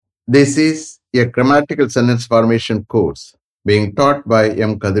This is a grammatical sentence formation course being taught by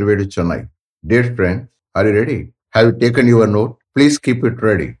M. Kadirvedu Chennai. Dear friends, are you ready? Have you taken your note? Please keep it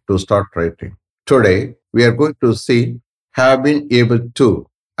ready to start writing. Today, we are going to see have been able to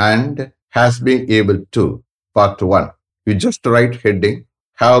and has been able to, part 1. You just write heading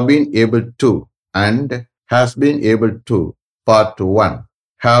have been able to and has been able to, part 1.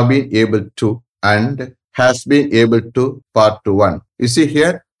 Have been able to and has been able to, part 1. You see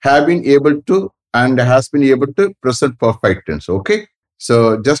here, have been able to and has been able to, present perfect tense. Okay. So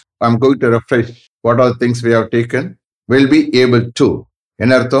just I'm going to refresh what are the things we have taken. Will be able to.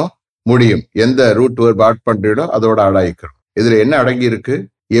 என்ன அர்த்தம்? முடியும். எந்த root verb add பண்றீங்களோ அதோட add ஆயிக்கிறோம். இதுல என்ன அடங்கி இருக்கு?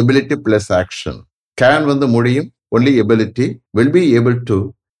 Ability plus action. கேன் வந்து முடியும். Only ability. Will be able to.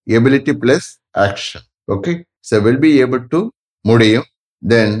 Ability plus action. Okay. So will be able to முடியும்.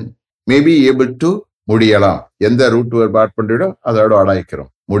 Then may be able to முடியலாம். எந்த ரூட் வேர்ப் ஆட் பண்றீங்களோ அதோட ஆட்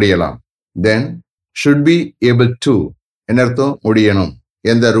ஆயிக்கிறோம். முடியலாம். Then should be able to. என்ன அர்த்தம்? முடியணும்.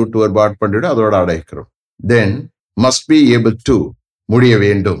 எந்த ரூட் வேர்ப் ஆட் பண்றீங்களோ அதோட ஆட் ஆயிக்கிறோம். Then must be able to. முடிய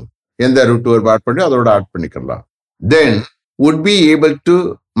வேண்டும். எந்த ரூட் வேர்ப் ஆட் பண்ணி அதோட ஆட் பண்ணிக்கலாம். Then would be able to,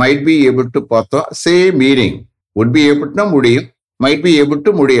 might be able to பார்த்தோம். Same meaning. would be able to முடியும். might be able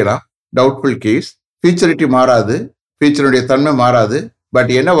to முடியலாம். Doubtful case. ஃபியூச்சரிட்டி மாறாது. ஃபியூச்சருடைய தன்மை மாறாது.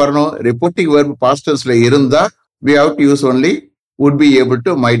 பட் என்ன வரணும்? ரிப்போர்ட்டிங் வேர்ப் பாஸ்ட் டென்ஸ்ல இருந்தா we have to use only would be able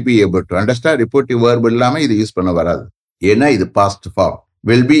to, might be able to. Understand? Reporting verb இல்லாம இது யூஸ் பண்ண வராது. ஏன்னா இது past form.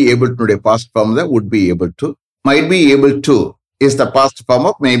 will be able to past form தான் would be able to. might be able to is the past form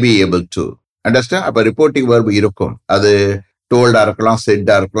of may be able to. Understand? அப்ப reporting verb இருக்கும். அது told இருக்கலாம், said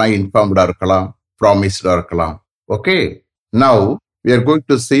இருக்கலாம், informed இருக்கலாம், promised இருக்கலாம். Okay. Now, we are going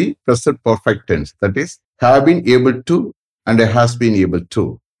to see present perfect tense. That is, have been able to and has been able to.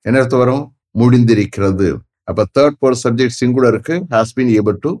 என்ன அர்த்தம் வரும்? முடிந்திருக்கிறது. அப்ப third person subject singular இருக்கு, has been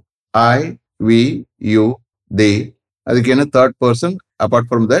able to. I, we, you, they. அதுக்கு என்ன third person? Apart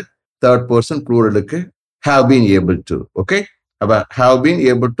from that, third person plural இருக்கு. Have been able to. Okay. About have been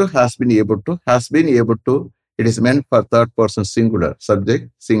able to, has been able to, has been able to. It is meant for third person singular, subject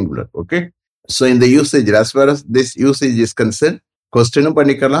singular. Okay. So in the usage, as far as this usage is concerned, question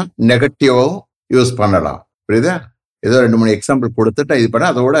பண்ணிக்கலாம், நெகட்டிவாவும் use பண்ணலாம். புரியுதா? ஏதோ 2-3 example கொடுத்துட்டு இது பண்ண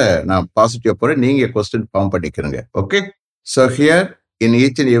அதோட நான் positive போறேன். நீங்க கொஸ்டின் ஃபார்ம் பண்ணிக்கிறங்க. Okay. So here in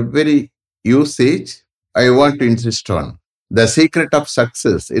each and every usage, I want to insist on the secret of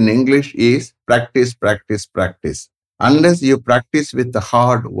success in English is practice, practice, practice. Unless you practice with the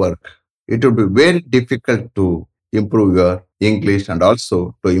hard work, it will be very difficult to improve your English and also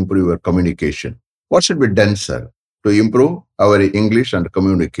to improve your communication. What should be done, sir, to improve our English and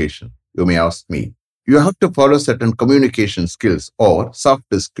communication? You may ask me. You have to follow certain communication skills or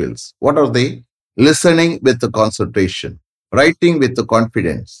soft skills. What are they? Listening with the concentration, writing with the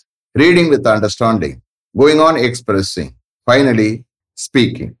confidence, reading with understanding, going on expressing, finally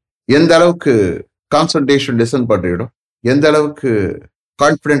speaking. எந்த அளவுக்கு concentration listen பண்றீடோ, எந்த அளவுக்கு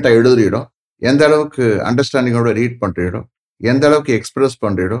கான்ஃபிடென்ட்டா எழுதுறீடோ, எந்த அளவுக்கு அண்டர்ஸ்டாண்டிங்கோட read பண்றீடோ, எந்த அளவுக்கு express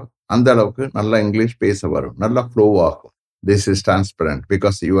பண்றீடோ அந்த அளவுக்கு நல்லா இங்கிலீஷ் பேச வரும், நல்லா ஃப்ளோ ஆகும். This is transparent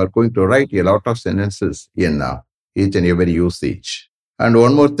because you are going to write a lot of sentences in each and every usage. And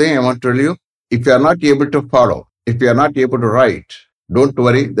one more thing I want to tell you, if you are not able to follow, if you are not able to write, don't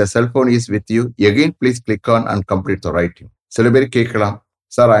worry, the cell phone is with you. Again, please click on and complete the writing. சில பேர் கேட்கலாம்,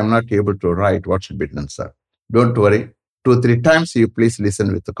 sir, I am not able to write. What should be done, sir? Don't worry. 2-3 times you please listen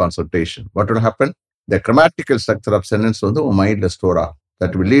with the concentration. What will happen? The grammatical structure of sentence வந்து உன் மைண்ட்ல store ஆகும்.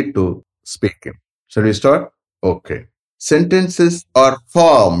 That will lead to speaking. Shall we start? Okay. Sentences are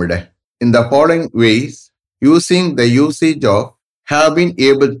formed in the following ways using the usage of have been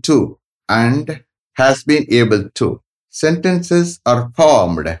able to and has been able to. Sentences are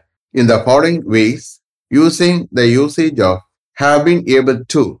formed in the following ways using the usage of have been able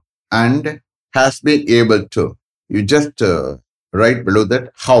to and has been able to. You just write below that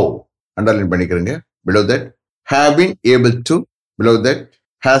how. Underline பண்ணிக்கிறங்க. Below that have been able to. Below that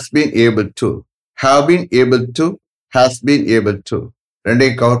has been able to. Have been able to. Has been able to.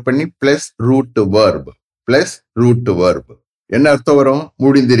 ரெண்டையும் cover பண்ணி plus root verb. Plus root verb. என்ன அர்த்தம் வரும்?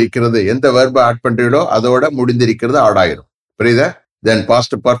 முடிந்திருக்கிறது. எந்த verb add பண்றீங்களோ அதோட முடிந்திருக்கிறது ஆட் ஆயிரும். புரியுதா? தென்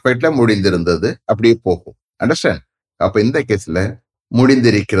பாஸ்ட் பர்ஃபெக்ட்ல முடிந்திருந்தது அப்படியே போகும். அண்டர்ஸ்டாண்ட்? அப்ப இந்த கேஸ்ல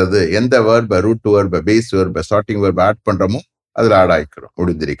முடிந்திருக்கிறது எந்த verb, root verb, base verb, starting verb add பண்றோமோ அதுல ஆட் ஆயிக்கிறோம்.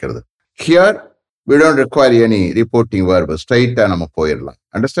 முடிந்திருக்கிறது. Here we don't require any reporting verb. ஸ்ட்ரைட்டா நம்ம போயிடலாம்.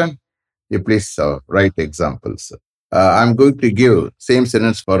 Understand? You please write examples. I'm going to give same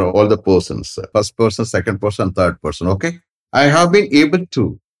sentence for all the persons. First person, second person, third person. Okay? I have been able to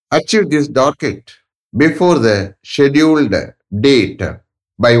achieve this target before the scheduled date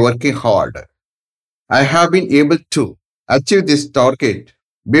by working hard. I have been able to achieve this target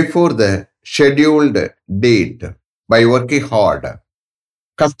before the scheduled date by working hard.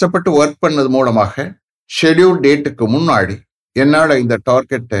 கஷ்டப்பட்டு work பண்ணது மூலமாக schedule டேட்டுக்கு முன்னாடி என்னால் இந்த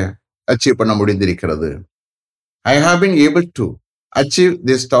டார்கெட்டை achieve பண்ண முடிந்திருக்கிறது. I have been able to achieve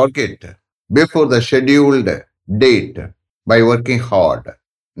this target before the scheduled date by working hard.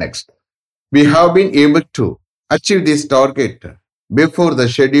 Next. We have been able to achieve this target before the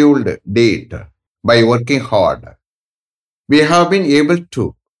scheduled date by working hard. We have been able to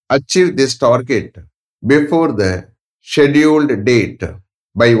achieve this target before the scheduled date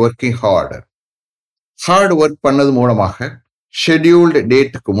by working hard. Hard work பண்ணது மூலமாக scheduled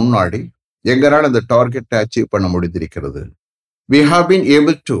டேட்டுக்கு முன்னாடி எங்களால் அந்த டார்கெட்டை achieve பண்ண முடிந்திருக்கிறது. We have been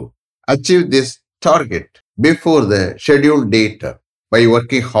able to achieve this target before the scheduled date by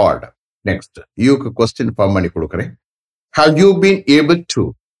working hard. Next, யூக்கு question form பண்ணி கொடுக்குறேன். Have you been able to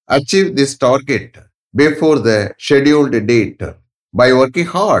achieve this target before the scheduled date by working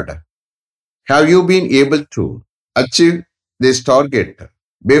hard? Have you been able to achieve this target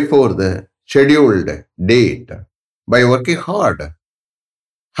before the scheduled date by working hard?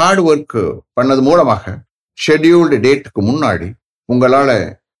 Hard work பண்ணது மூலமாக scheduled டேட்டுக்கு முன்னாடி உங்களால்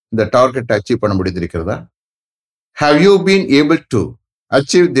இந்த டார்கெட்டை achieve பண்ண முடிந்திருக்கிறதா? Have you been able to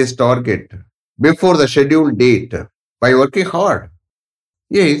achieve this target before the scheduled date by working hard?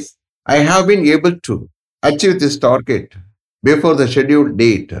 Yes, I have been able to achieve this target before the scheduled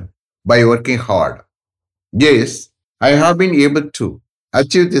date by working hard. Yes, I have been able to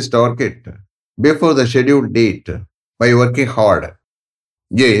achieve this target before the scheduled date by working hard.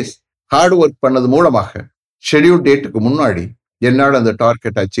 Yes, heart work பண்ணது மூலமாக schedule டேட்டுக்கு முன்னாடி என்னால் அந்த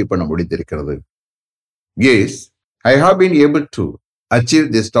target achieve பண்ண முடிந்திருக்கிறது. Yes, I have been able to achieve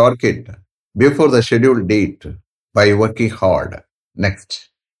this target before the scheduled date by working hard. Next,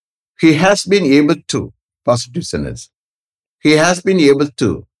 he has been able to, positive sentence, he has been able to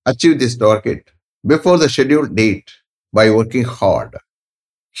achieve this target before the scheduled date by working hard.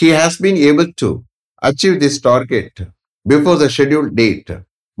 He has been able to achieve this target before the scheduled date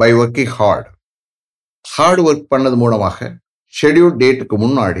by working hard. Hard work பண்ணது மூலமாக schedule டேட்டுக்கு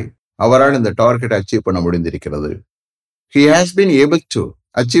முன்னாடி அவரால் இந்த target achieve பண்ண முடிந்திருக்கிறது. He has been able to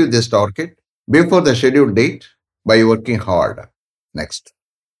achieve this target before the scheduled date by working hard. Next.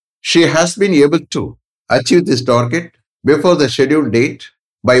 She has been able to achieve this target before the scheduled date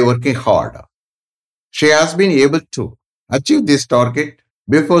by working hard. She has been able to achieve this target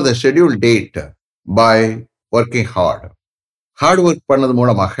before the scheduled date by working hard. Hard work பண்ணது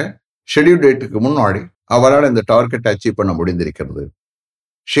மூலமாக schedule டேட்டுக்கு முன்னாடி அவரால் இந்த target achieve பண்ண முடிந்திருக்கிறது.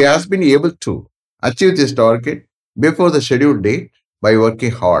 She has been able to achieve this target before the scheduled date by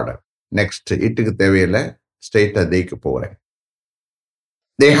working hard. Next, இட்டுக்கு தேவையில்லை, ஸ்ட்ரெயிட்டா தேய்க்கு போகிறேன்.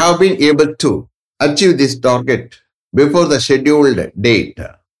 They have been able to achieve this target before the scheduled date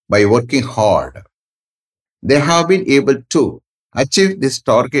by working hard. They have been able to achieve this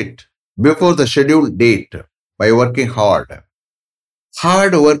target before the scheduled date by working hard.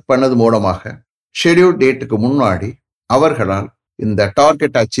 Hard work பண்ணது மூலமாக schedule டேட்டுக்கு முன்னாடி அவர்களால் இந்த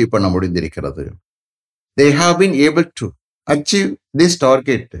target achieve பண்ண முடிந்திருக்கிறது. They have been able to achieve this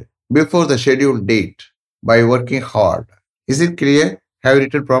target before the scheduled date by working hard. Is it clear? Have you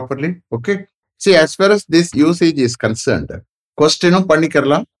written properly? Okay. See, as far as this usage is concerned, கொஸ்டினும்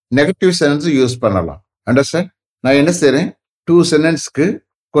பண்ணிக்கலாம், negative சென்டென்ஸும் use பண்ணலாம். Understand? நான் என்ன செய்றேன், 2 சென்டென்ஸ்க்கு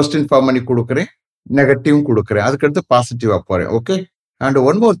question form பண்ணி கொடுக்குறேன், நெகட்டிவும் கொடுக்குறேன், அதுக்கடுத்து பாசிட்டிவா போறேன். Okay. And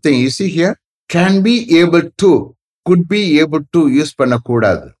one more thing, you see here, can be able to, could be able to use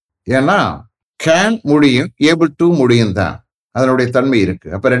பண்ணக்கூடாது. ஏன்னா can முடியும், able to முடியும் தான், அதனுடைய தன்மை இருக்கு.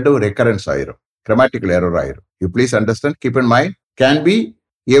 அப்ப ரெண்டும் ரெக்கரன்ஸ் ஆயிரும், கிராமட்டிக்கல் எரர் ஆயிரும். You please understand, keep in mind, can be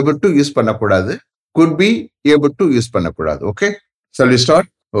able to use பண்ணக்கூடாது, could be able to use பண்ணக்கூடாது. Okay, shall we start?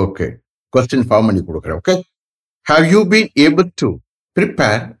 Okay, question form பண்ணி கொடுக்குறேன். Okay. Have you been able to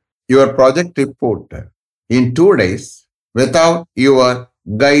prepare your project report in 2 days without your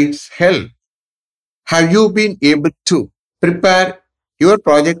guide's help? Have you been able to prepare your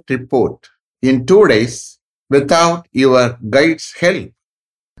project report in 2 days without your guide's help?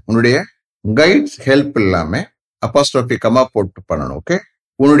 உன்னுடைய guide's help இல்லாம apostrophe comma போட்டு பண்ணணும். Okay.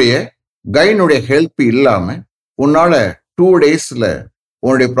 உன்னுடைய கைடுடைய help இல்லாம உன்னால 2 daysல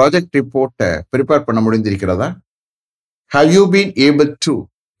உன்னுடைய project ரிப்போர்ட்டை prepare பண்ண முடிந்திருக்கிறதா? Have you been able to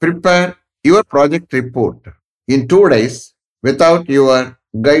prepare your project report in 2 days without your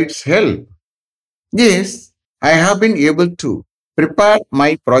guide's help? Yes, I have been able to prepare my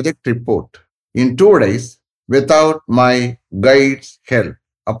project report in 2 days without my guide's help.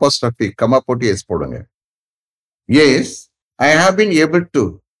 Apostrophe, comma போட்டு S போடுங்க. Yes, I have been able to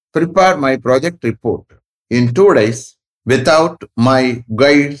prepare my project report in 2 days without my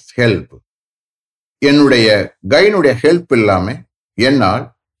guide's help. என்னுடைய கைனுடைய help இல்லாம என்னால்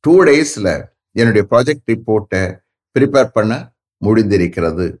 2 daysல என்னுடைய project ரிப்போர்ட்டை prepare பண்ண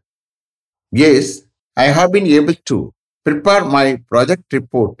முடிந்திருக்கிறது. Yes, I have been able to prepare my project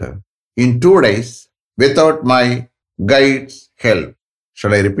report in 2 days without my guide's help.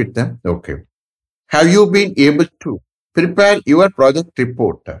 Shall I repeat them? Okay. Have you been able to prepare your project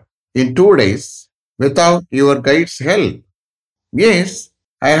report in 2 days without your guide's help? Yes,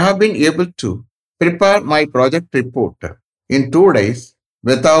 I have been able to prepare my project report in 2 days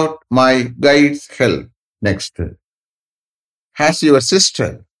without my guide's help. Next. Has your sister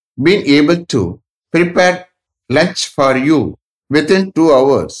been able to prepare lunch for you within 2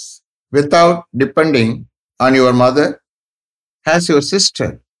 hours without depending on your mother? Has your sister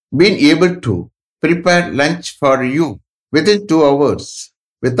been able to prepare lunch for you within 2 hours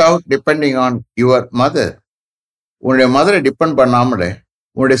without depending on your mother? உன்னுடைய மதரை depend பண்ணாமலே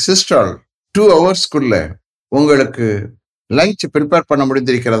உன்னுடைய சிஸ்டரால் 2 ஹவர்ஸ்க்குள்ள உங்களுக்கு lunch prepare பண்ண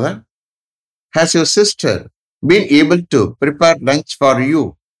முடிந்திருக்கிறதா? Has your sister been able to prepare lunch for you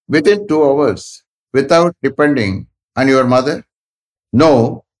within 2 hours without depending on your mother? No,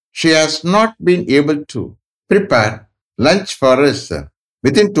 she has not been able to prepare lunch for us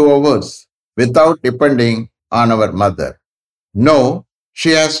within 2 hours without depending on our mother. No,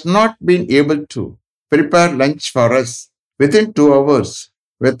 she has not been able to prepare lunch for us within 2 hours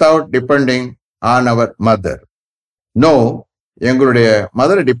without depending on our mother. No, எங்களுடைய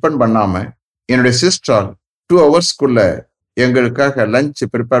மதரை depend பண்ணாம என்னுடைய சிஸ்டரால் 2 ஹவர்ஸ்க்குள்ள எங்களுக்காக lunch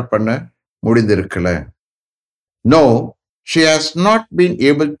prepare பண்ண முடிந்திருக்கல. No, she has not been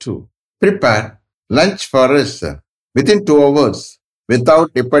able to prepare lunch for us within 2 hours without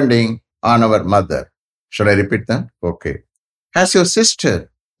depending on our mother. Shall I repeat them? Okay. Has your sister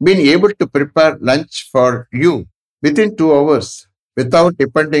been able to prepare lunch for you within 2 hours without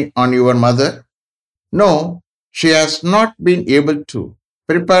depending on your mother? No, she has not been able to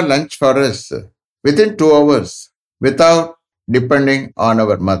prepare lunch for us within 2 hours without depending on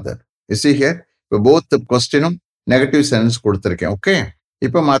our mother. You see here, both the question negative sentence கொடுத்துருக்கேன். Okay,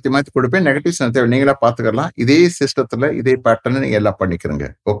 இப்போ மாற்றி மாற்றி கொடுப்பேன். Negative sentence நீங்களா பார்த்துக்கலாம். இதே சிஸ்டத்தில் இதே பேட்டர்னு நீங்கள் எல்லாம் பண்ணிக்கிறங்க.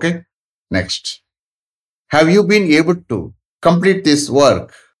 Okay, next. Have you been able to complete this work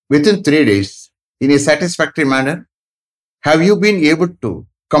within 3 days in a satisfactory manner? Have you been able to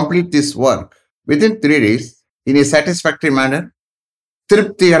complete this work within 3 days in a satisfactory manner?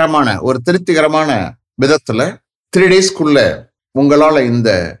 திருப்திகரமான விதத்துல 3 daysக்குள்ள உங்களால இந்த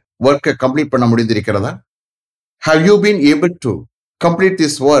ஒர்க்கை complete பண்ண முடிந்திருக்கிறதா? Have you been able to complete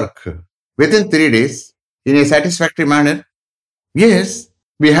this work within 3 days in a satisfactory manner? Yes,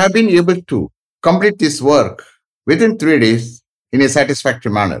 we have been able to complete this work within 3 days in a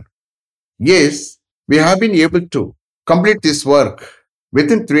satisfactory manner. Yes, we have been able to complete this work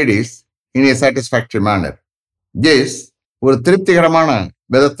within 3 days in a satisfactory manner. Yes, ஒரு திருப்திகரமான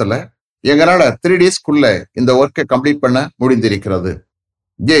விதத்துல எங்களால 3 daysக்குள்ள இந்த ஒர்க்கை complete பண்ண முடிந்திருக்கிறது.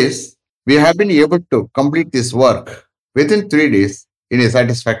 Yes, we have been able to complete this work within 3 days in a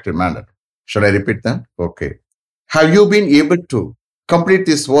satisfactory manner. Shall I repeat them? Okay. Have you been able to complete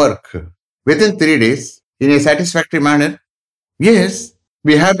this work within 3 days in a satisfactory manner? Yes,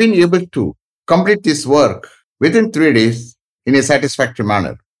 we have been able to complete this work within 3 days in a satisfactory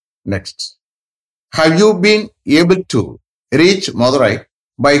manner. Next. Have you been able to reach Madurai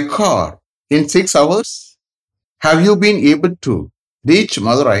by car in 6 hours? Have you been able to reach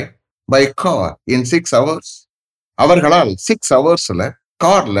Madurai by car in 6 hours? அவர்களால் 6 ஹவர்ஸ்ல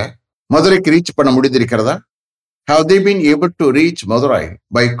கார்ல மதுரைக்கு reach பண்ண முடிந்திருக்கிறதா? Have they been able to reach Madurai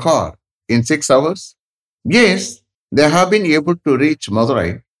by car in 6 hours? Yes, they have been able to reach Madurai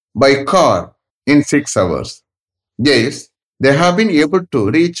by car in 6 hours. Yes, they have been able to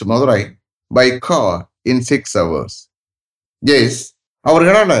reach Madurai by car in 6 hours. Yes,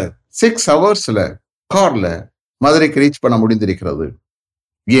 அவர்களால 6 ஹவர்ஸ்ல கார்ல மதுரைக்கு reach பண்ண முடிந்திருக்கிறது.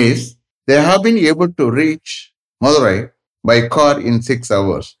 Yes, they have been able to reach Madurai by car in 6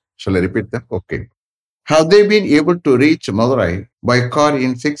 hours. Shall I repeat them? Okay. Have they been able to reach Madurai by car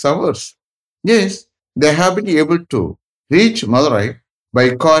in 6 hours? Yes, they have been able to reach Madurai by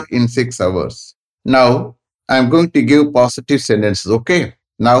car in 6 hours. Now, I am going to give positive sentences. Okay.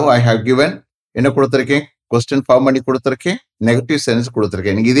 Now, I have given என்ன கொடுத்திருக்கேன்? Question form பண்ணி கொடுத்திருக்கேன், negative sentence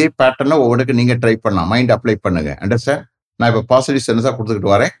கொடுத்திருக்கேன். நீங்க இதே பேட்டர்னை ஒவ்வொருக்கு நீங்க try பண்ணலாம், மைண்ட் அப்ளை பண்ணுங்க. அண்டர்ஸ்டாண்ட்? நான் இப்போ பாசிட்டிவ் சென்டென்ஸா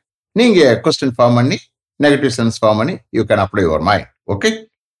கொடுத்துக்கிட்டு வரேன். நீங்க கொஸ்டின் ஃபார்ம் பண்ணி நெகட்டிவ் சென்டென்ஸ் ஃபார்ம் பண்ணி you can apply your mind. Okay.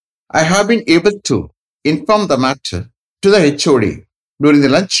 I have been able to inform the matter to the HOD during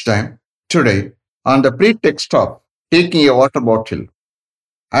the lunch time today on the pretext of taking a water bottle.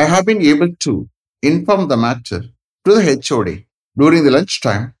 I have been able to inform the matter to the HOD during the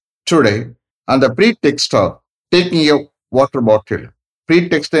lunchtime today on the pretext of taking a water bottle.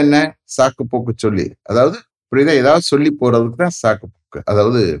 Pretext என்ன சாக்கு போக்கு சொல்லி, அதாவது புரியுதா, ஏதாவது சொல்லி போறதுக்கு தான் சாக்கு போக்கு,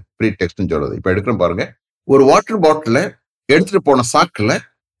 அதாவது ப்ரீடெக்ஸ்ட்னு சொல்றது. இப்ப எடுக்கிறோம் பாருங்க, ஒரு வாட்டர் பாட்டில எடுத்துட்டு போன சாக்குல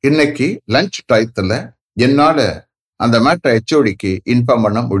இன்னைக்கு லஞ்ச் டயத்துல என்னால அந்த மேட்டர் ஹெச்ஓடிக்கு இன்ஃபார்ம்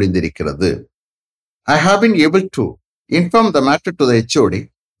பண்ண முடிந்திருக்கிறது. I have been able to inform the matter to the HOD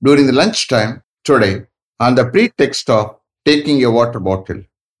during the lunch time today on the pretext of taking a water bottle.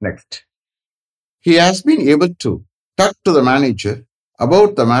 Next. He has been able to talk to the manager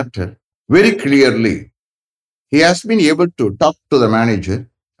about the matter very clearly. He has been able to talk to the manager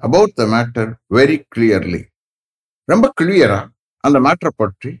about the matter very clearly. ரொம்ப கிளியரா அந்த மேட்டரை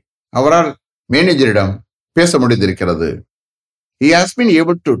பற்றி அவரால் மேனேஜரிடம் பேச முடிந்திருக்கிறது. He has been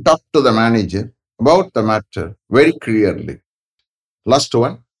able to talk to the manager about the matter very clearly. Last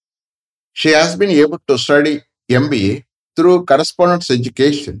one. She has been able to study MBA through correspondence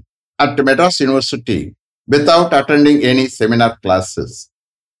education at Madras University without attending any seminar classes.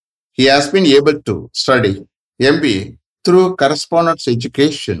 He has been able to study MBA through correspondence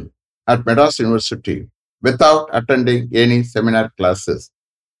education at Madras University without attending any seminar classes.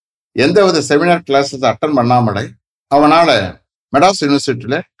 எந்தவித seminar classes attend பண்ணாமலே அவனால மெட்ராஸ்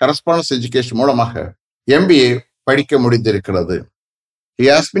யூனிவர்சிட்டியில correspondence education மூலமாக MBA படிக்க முடிந்திருக்கிறது. He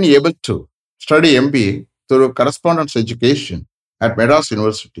has been able to study MBA through correspondence education at Madras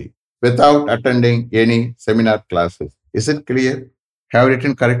University without attending any seminar classes. Is it clear? Have I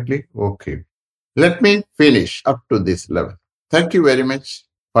written correctly? Okay. Let me finish up to this level. Thank you very much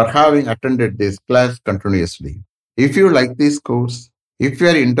for having attended this class continuously. If you like this course, if you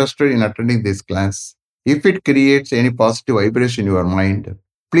are interested in attending this class, if it creates any positive vibration in your mind,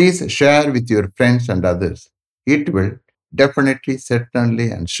 please share with your friends and others. It will definitely, certainly,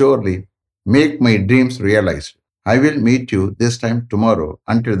 and surely make my dreams realized. I will meet you this time tomorrow.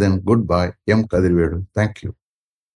 Until then, goodbye. M. Kadirvedu. Thank you.